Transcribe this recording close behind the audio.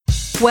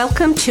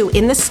Welcome to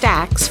In the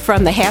Stacks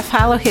from the Half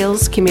Hollow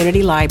Hills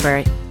Community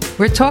Library.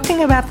 We're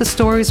talking about the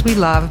stories we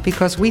love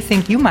because we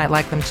think you might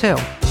like them too.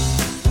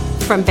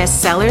 From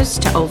bestsellers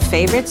to old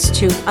favorites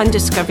to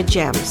undiscovered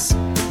gems.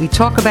 We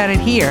talk about it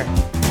here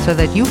so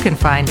that you can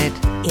find it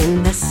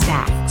in the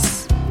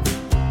Stacks.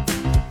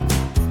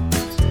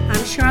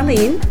 I'm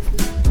Charlene.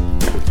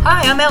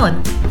 Hi, I'm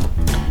Ellen.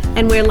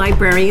 And we're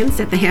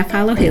librarians at the Half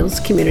Hollow Hills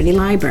Community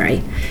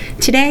Library.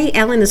 Today,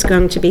 Ellen is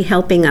going to be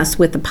helping us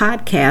with the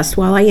podcast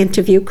while I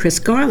interview Chris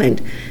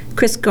Garland.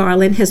 Chris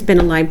Garland has been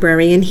a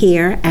librarian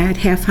here at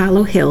Half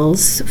Hollow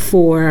Hills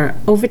for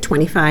over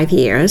 25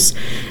 years.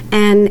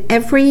 And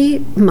every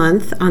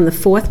month, on the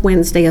fourth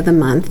Wednesday of the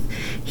month,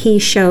 he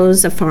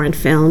shows a foreign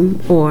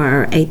film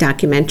or a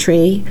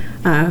documentary,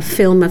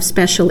 film of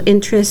special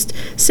interest,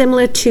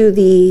 similar to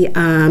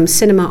the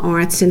Cinema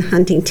Arts in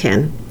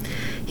Huntington.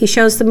 He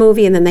shows the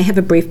movie, and then they have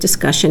a brief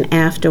discussion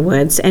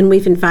afterwards. And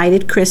we've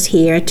invited Chris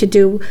here to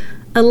do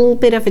a little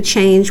bit of a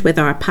change with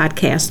our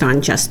podcast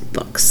on Just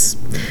Books.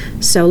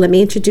 So let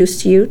me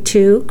introduce you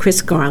to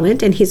Chris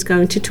Garland, and he's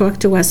going to talk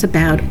to us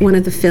about one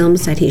of the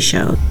films that he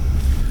showed.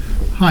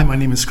 Hi, my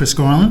name is Chris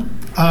Garland.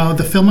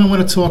 The film I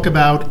want to talk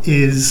about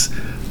is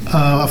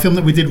a film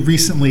that we did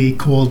recently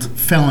called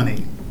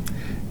Felony.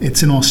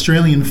 It's an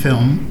Australian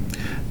film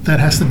that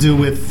has to do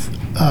with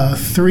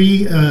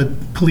three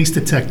police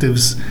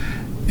detectives,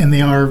 and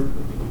they are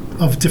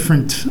of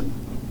different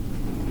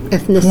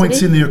Ethnicity?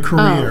 Points in their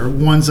career.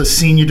 One's a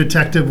senior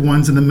detective,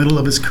 one's in the middle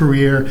of his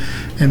career,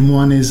 and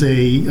one is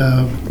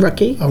a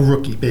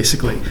rookie,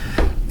 basically.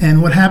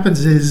 And what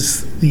happens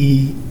is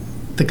the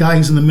guy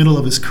who's in the middle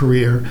of his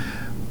career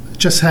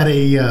just had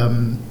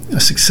a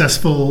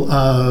successful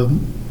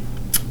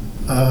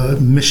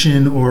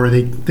mission, or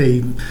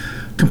they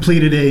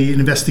completed an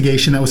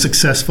investigation that was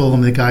successful,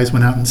 and the guys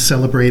went out and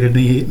celebrated, and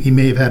he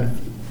may have had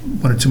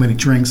one or too many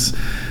drinks.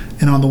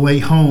 And on the way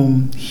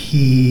home,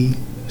 he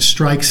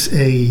strikes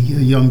a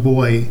young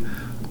boy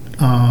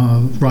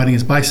riding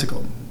his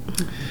bicycle.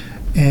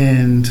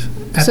 And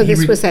so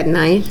this was at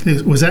night?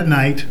 It was at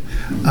night.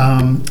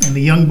 And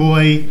the young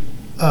boy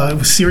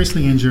was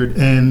seriously injured,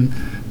 and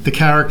the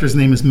character's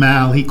name is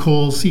Mal. He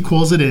calls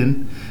it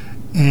in,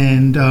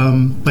 and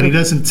but he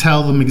doesn't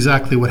tell them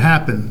exactly what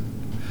happened.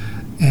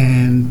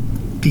 And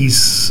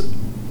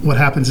what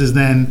happens is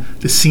then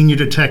the senior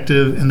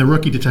detective and the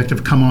rookie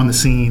detective come on the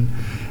scene,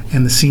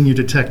 and the senior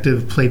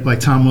detective, played by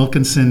Tom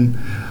Wilkinson,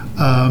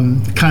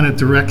 kind of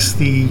directs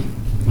the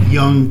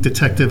young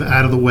detective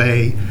out of the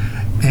way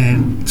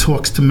and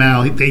talks to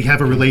Mal. They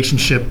have a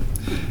relationship,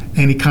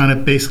 and he kind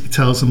of basically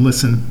tells him,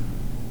 listen,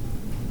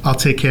 I'll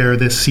take care of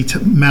this.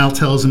 Mal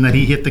tells him that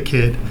he hit the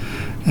kid,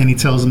 and he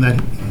tells him that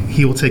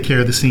he will take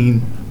care of the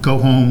scene. Go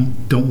home,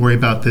 don't worry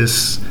about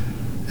this.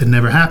 It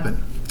never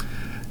happened.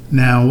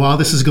 Now, while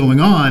this is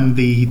going on,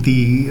 the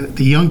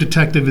young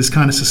detective is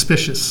kind of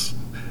suspicious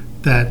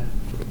that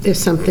there's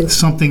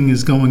something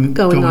is going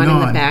on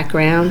in the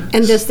background.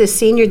 And does this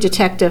senior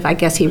detective, I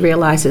guess he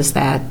realizes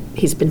that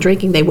he's been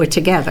drinking. They were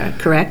together,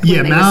 correct?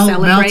 Yeah, Mal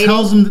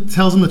tells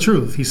him the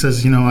truth. He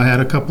says, I had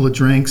a couple of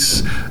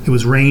drinks. It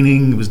was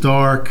raining. It was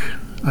dark.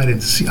 I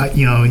didn't see.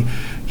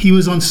 He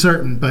was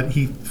uncertain, but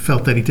he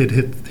felt that he did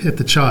hit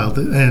the child,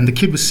 and the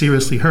kid was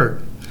seriously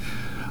hurt.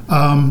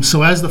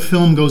 So as the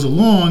film goes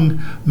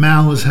along,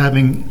 Mal is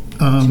having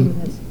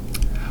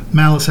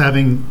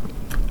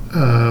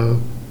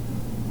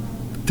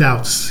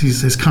doubts.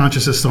 His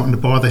conscience is starting to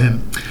bother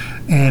him,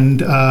 and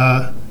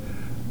the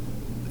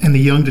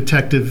young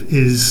detective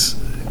is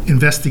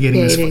investigating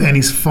this, and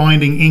he's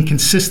finding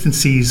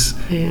inconsistencies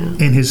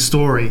in his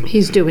story.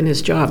 He's doing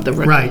his job, the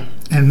rookie. Right,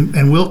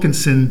 and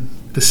Wilkinson,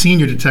 the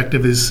senior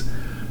detective, is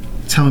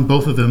telling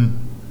both of them,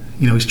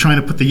 he's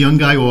trying to put the young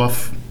guy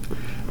off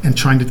and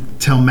trying to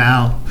tell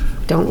Mal,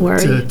 don't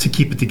worry, to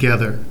keep it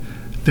together.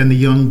 Then the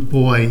young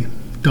boy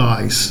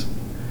dies,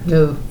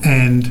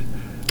 and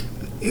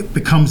it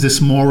becomes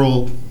this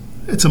moral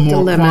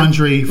dilemma.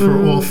 Quandary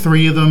for all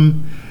three of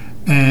them,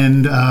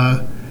 and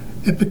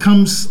it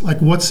becomes like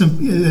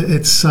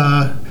it's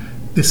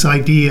this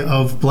idea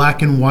of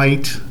black and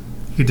white.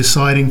 You're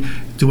deciding,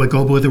 do I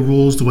go by the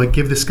rules? Do I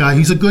give this guy?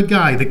 He's a good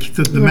guy.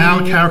 The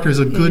Mal character is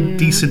a good,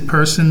 decent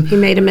person. He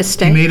made a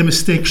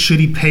mistake. Should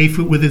he pay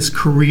for it with his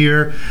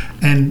career?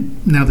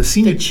 And now the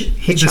senior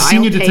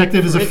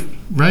detective is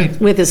right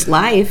with his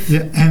life.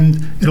 Yeah, and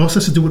it also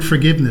has to do with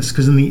forgiveness,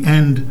 because in the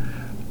end,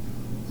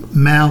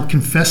 Mal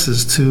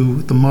confesses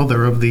to the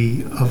mother of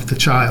the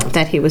child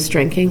that he was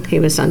drinking. He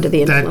was under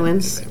the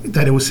influence.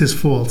 That it was his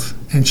fault,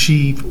 and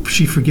she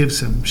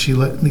forgives him.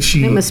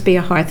 It must be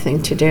a hard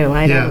thing to do.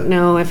 I don't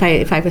know if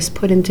I was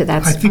put into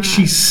that spot. I think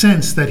she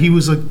sensed that he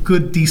was a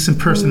good, decent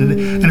person,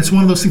 and it's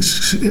one of those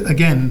things.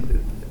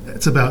 Again,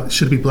 it's about,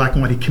 should it be black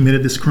and white? He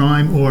committed this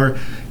crime, or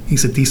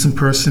he's a decent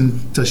person.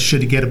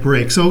 Should he get a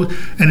break? So,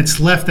 and it's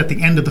left at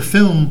the end of the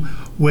film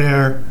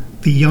where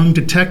the young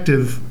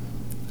detective,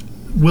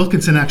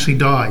 Wilkinson, actually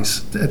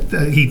dies.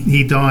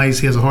 He dies.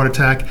 He has a heart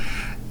attack,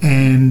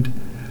 and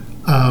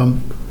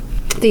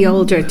the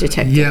older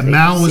detective. Yeah,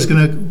 Mal was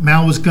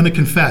gonna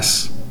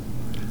confess,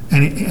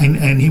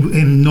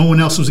 and no one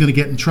else was going to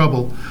get in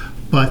trouble.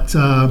 But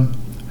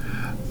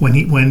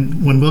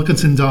when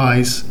Wilkinson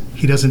dies,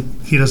 he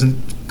doesn't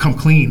come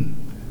clean.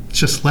 It's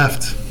just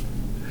left.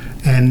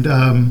 And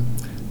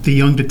the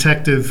young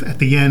detective at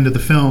the end of the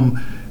film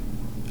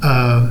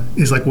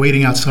is like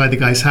waiting outside the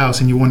guy's house,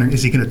 and you're wondering,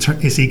 is he going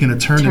to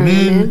turn him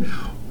in?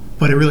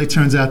 But it really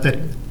turns out that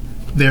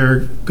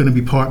they're going to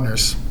be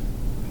partners.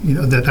 You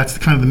know, that's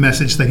kind of the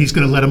message, that he's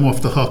going to let him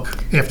off the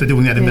hook after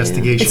doing that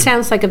investigation. It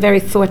sounds like a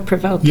very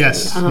thought-provoking film.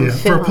 For a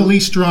film.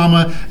 police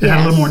drama, it had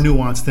a little more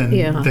nuance than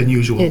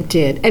usual. It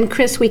did. And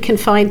Chris, we can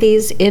find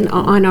these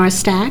on our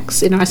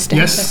stacks,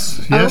 Yes.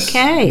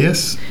 Okay.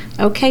 Yes.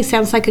 Okay,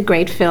 sounds like a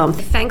great film.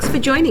 Thanks for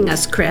joining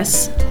us,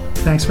 Chris.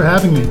 Thanks for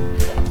having me.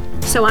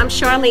 So I'm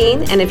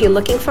Charlene, and if you're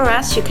looking for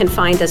us, you can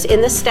find us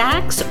in the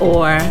Stacks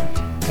or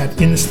at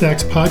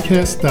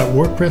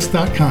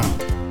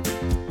inthestackspodcast.wordpress.com.